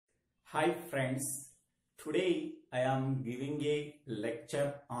Hi friends, today I am giving a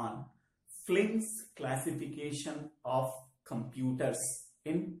lecture on Flynn's classification of computers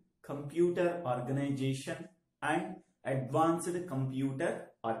in computer organization and advanced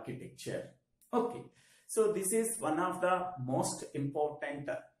computer architecture. Okay, so this is one of the most important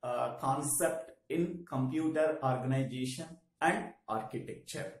concept in computer organization and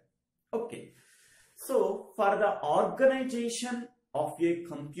architecture. Okay, so for the organization of a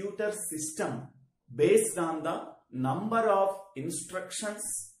computer system based on the number of instructions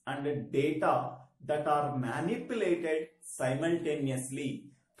and data that are manipulated simultaneously.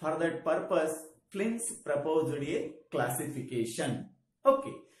 For that purpose, Flynn's proposed a classification.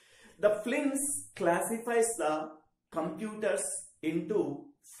 Okay, the Flynn's classifies the computers into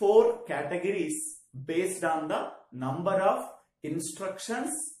 4 categories based on the number of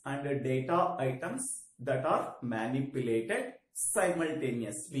instructions and data items that are manipulated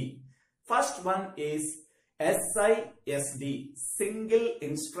simultaneously. First one is SISD, single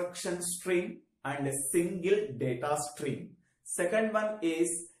instruction stream and a single data stream. Second one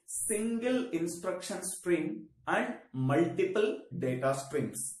is single instruction stream and multiple data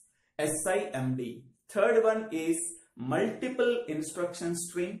streams, SIMD. Third one is multiple instruction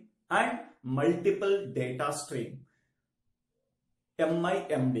stream and multiple data stream,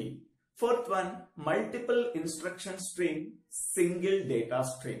 MIMD. Fourth one, multiple instruction stream, single data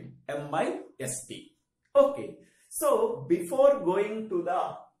stream, MISD. Okay, so before going to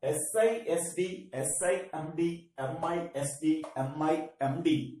the SISD, SIMD, MISD,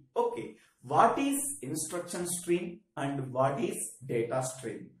 MIMD, okay, what is instruction stream and what is data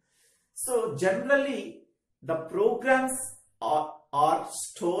stream? So generally, the programs are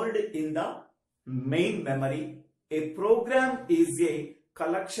stored in the main memory. A program is a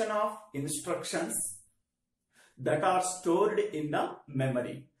collection of instructions that are stored in the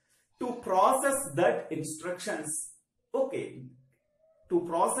memory. To process that instructions, okay,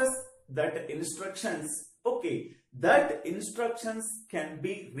 that instructions can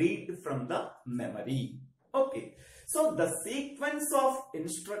be read from the memory. Okay, so the sequence of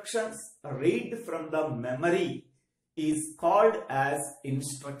instructions read from the memory is called as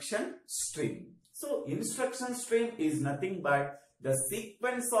instruction stream. So instruction stream is nothing but the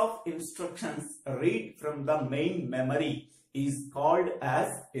sequence of instructions read from the main memory is called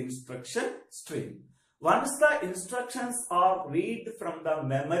as instruction stream. Once the instructions are read from the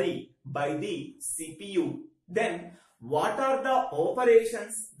memory by the CPU, then what are the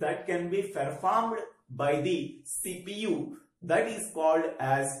operations that can be performed by the CPU? That is called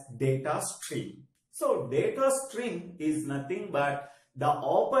as data stream. So data stream is nothing but the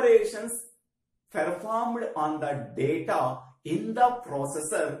operations performed on the data in the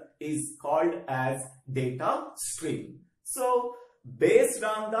processor is called as data stream. So based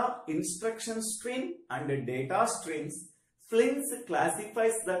on the instruction stream and data streams, Flynn's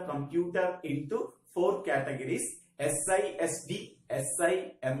classifies the computer into 4 categories: SISD,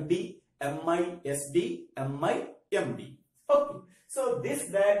 SIMD, MISD, MIMD. Okay, so this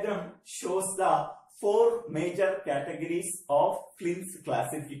diagram shows the 4 major categories of Flynn's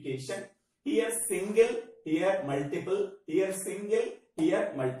classification. Here single, here multiple, here single,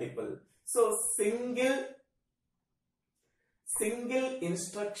 here multiple. So single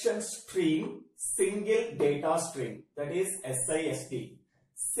instruction stream, single data stream, that is SISD.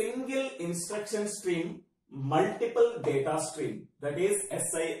 Single instruction stream, multiple data stream, that is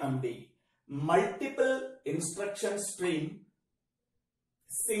SIMD. Multiple instruction stream,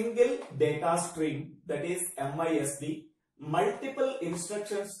 single data stream, that is MISD. Multiple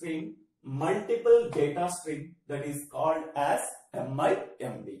instruction stream, multiple data stream, that is called as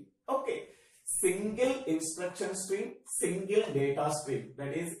MIMD. Okay, single instruction stream, single data stream,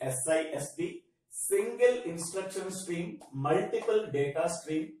 that is SISD. Single instruction stream, multiple data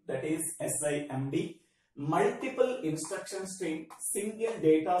stream, that is SIMD. Multiple instruction stream, single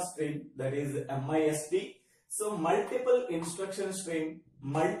data stream, that is MISD. So multiple instruction stream,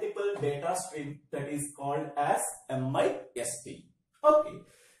 multiple data stream, that is called as MISD. Okay,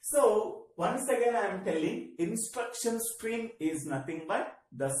 so once again I am telling, instruction stream is nothing but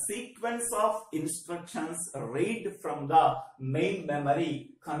the sequence of instructions read from the main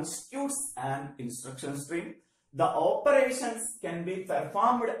memory constitutes an instruction stream. The operations can be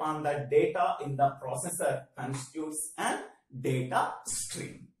performed on the data in the processor constitutes an data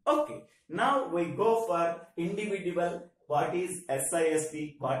stream. Okay, now we go for individual. What is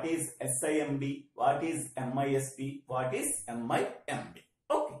SISD? What is SIMD? What is MISD? What is MIMD?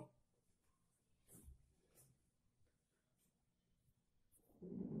 Okay.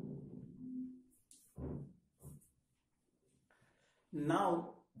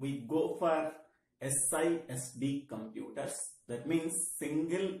 Now we go for SISD computers. That means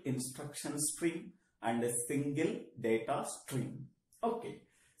single instruction stream and a single data stream. Okay.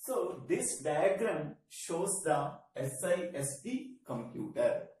 So this diagram shows the SISD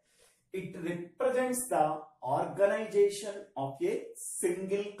computer. It represents the organization of a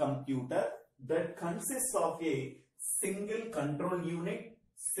single computer that consists of a single control unit,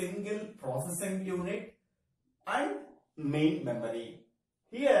 single processing unit and main memory.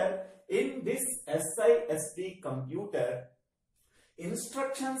 Here in this SISD computer,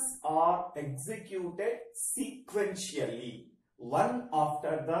 instructions are executed sequentially, one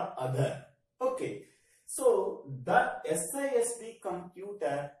after the other. Okay. So the SISD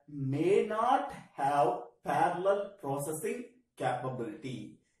computer may not have parallel processing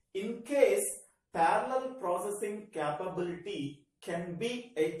capability. In case parallel processing capability can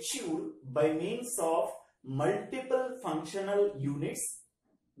be achieved by means of multiple functional units,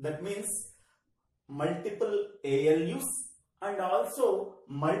 that means multiple ALUs and also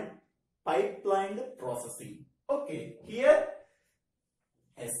pipelined processing. Okay, here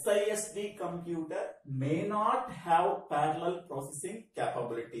SISD computer may not have parallel processing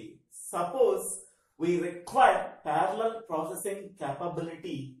capability. Suppose we require parallel processing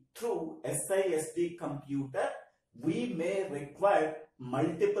capability through SISD computer, we may require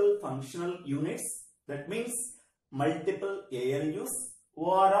multiple functional units, that means multiple ALUs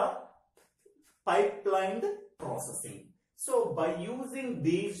or pipelined processing. So by using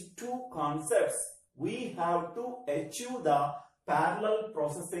these two concepts, we have to achieve the parallel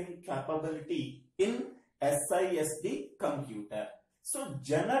processing capability in SISD computer. So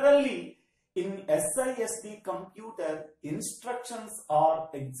generally in SISD computer, instructions are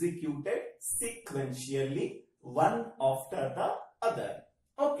executed sequentially, one after the other.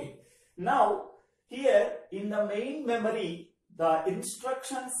 Okay. Now here in the main memory, the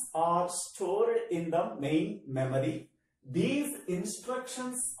instructions are stored in the main memory. These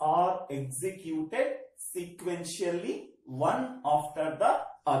instructions are executed sequentially, one after the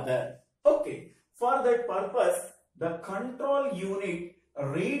other. Okay. For that purpose, the control unit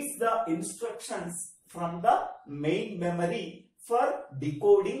reads the instructions from the main memory for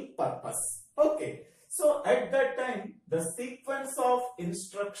decoding purpose. Okay. So at that time, the sequence of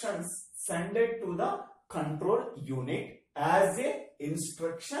instructions sent to the control unit as a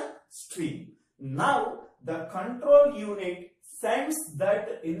instruction stream. Now the control unit sends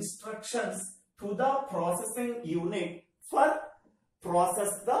that instructions to the processing unit for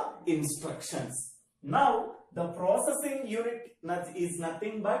process the instructions. Now the processing unit is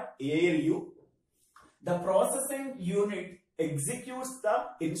nothing but ALU. The processing unit executes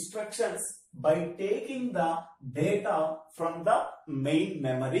the instructions by taking the data from the main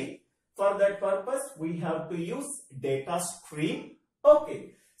memory. For that purpose, we have to use data stream.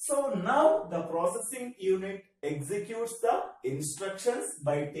 Okay. So now the processing unit executes the instructions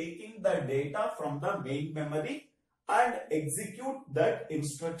by taking the data from the main memory and execute that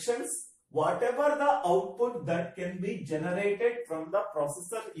instructions. Whatever the output that can be generated from the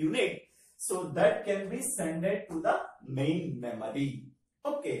processor unit, so that can be sent to the main memory.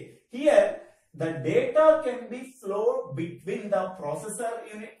 Okay. Here the data can be flowed between the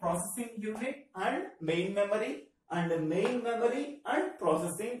processing unit and main memory, and the main memory and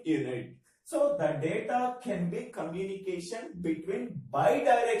processing unit. So the data can be communication between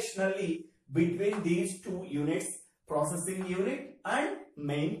bidirectionally between these two units, processing unit and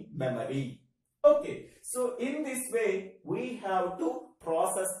main memory. Okay. So in this way, we have to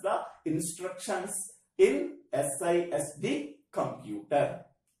process the instructions in SISD computer.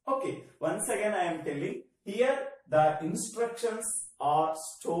 Okay, once again I am telling, here the instructions are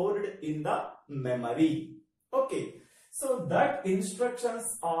stored in the memory. Okay, so that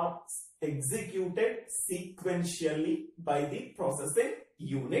instructions are executed sequentially by the processing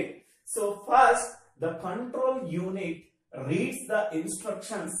unit. So first the control unit reads the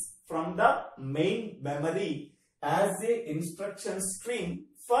instructions from the main memory as a instruction stream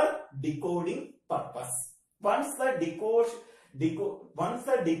for decoding purpose. Once the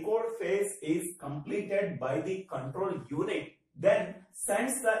decode phase is completed by the control unit, then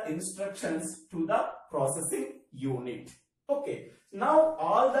sends the instructions to the processing unit. Okay. Now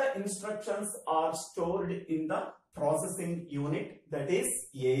all the instructions are stored in the processing unit, that is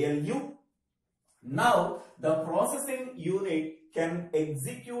ALU. Now the processing unit can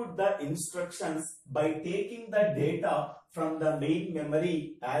execute the instructions by taking the data from the main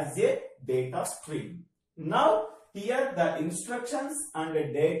memory as a data stream. Now here the instructions and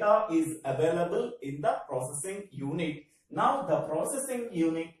the data is available in the processing unit. Now the processing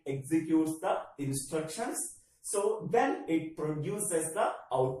unit executes the instructions. So then it produces the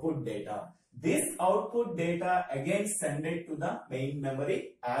output data. This output data again send it to the main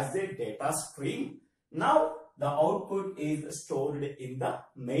memory as a data stream. Now the output is stored in the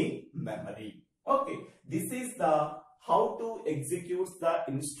main memory. Okay, this is the how to execute the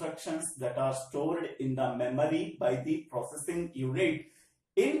instructions that are stored in the memory by the processing unit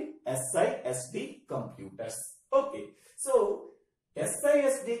in SISD computers. Okay, so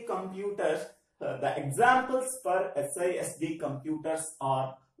SISD computers, the examples for SISD computers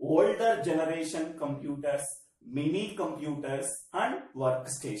are older generation computers, mini computers and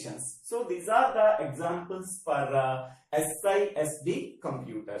workstations. So these are the examples for SISD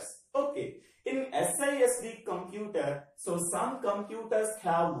computers. Okay, in SISD computer, so some computers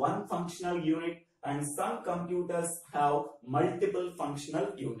have one functional unit and some computers have multiple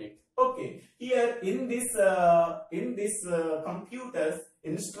functional unit. Okay, here in this computers,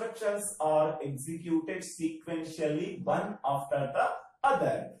 instructions are executed sequentially one after the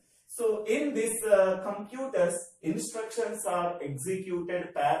other. So in this computers, instructions are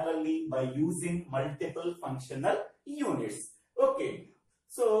executed parallelly by using multiple functional units. Okay,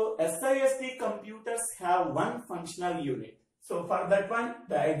 so SISD computers have one functional unit. So for that one,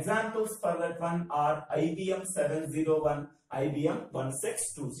 the examples for that one are IBM 701, IBM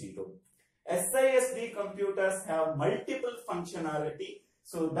 1620. SISD computers have multiple functionality.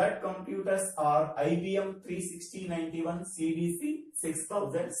 So that computers are IBM 36091 CDC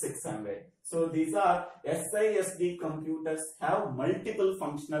 6600. So these are SISD computers have multiple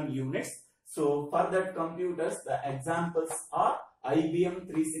functional units. So for that computers, the examples are IBM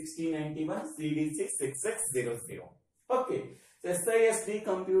 36091 CDC 6600. Okay, so SISD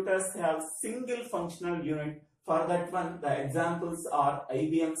computers have single functional unit. For that one, the examples are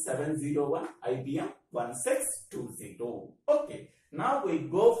IBM 701, IBM 1620. Okay, now we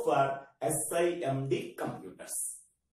go for SIMD computers.